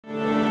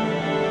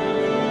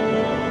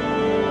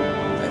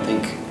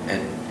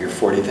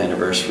40th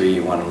anniversary,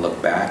 you want to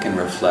look back and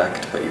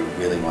reflect, but you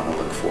really want to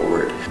look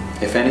forward.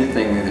 If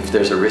anything, if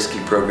there's a risky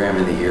program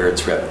in the year,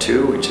 it's Rep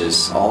 2, which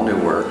is all new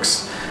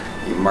works.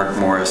 Mark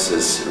Morris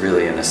is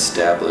really an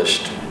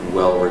established,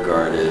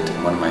 well-regarded,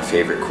 one of my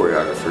favorite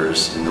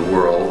choreographers in the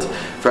world.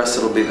 For us,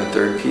 it'll be the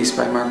third piece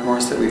by Mark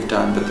Morris that we've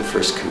done, but the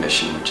first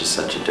commission, which is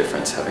such a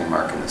difference having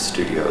Mark in the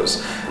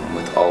studios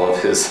with all of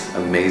his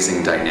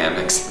amazing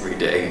dynamics every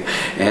day,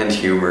 and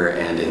humor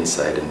and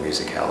insight and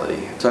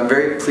musicality. So I'm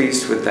very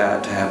pleased with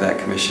that, to have that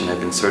commission. I've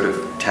been sort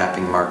of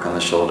tapping Mark on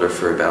the shoulder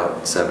for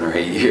about 7 or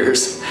 8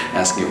 years,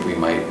 asking if we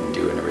might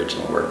do an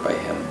original work by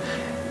him.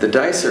 The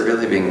dice are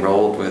really being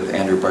rolled with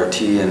Andrew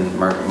Barty and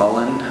Mark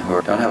Mullen,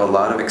 who don't have a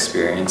lot of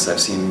experience. I've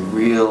seen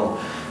real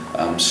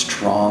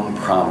strong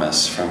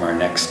promise from our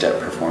Next Step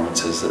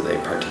performances that they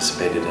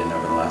participated in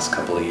over the last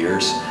couple of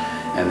years,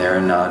 and they're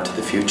a nod to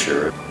the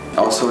future.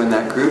 Also in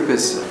that group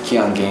is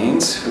Keon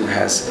Gaines, who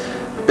has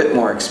a bit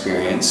more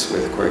experience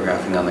with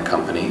choreographing on the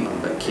company,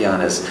 but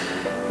Keon is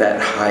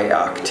that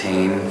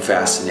high-octane,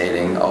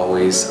 fascinating,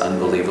 always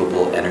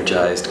unbelievable,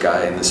 energized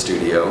guy in the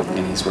studio,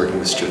 and he's working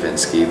with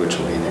Stravinsky, which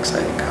will be an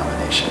exciting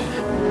combination.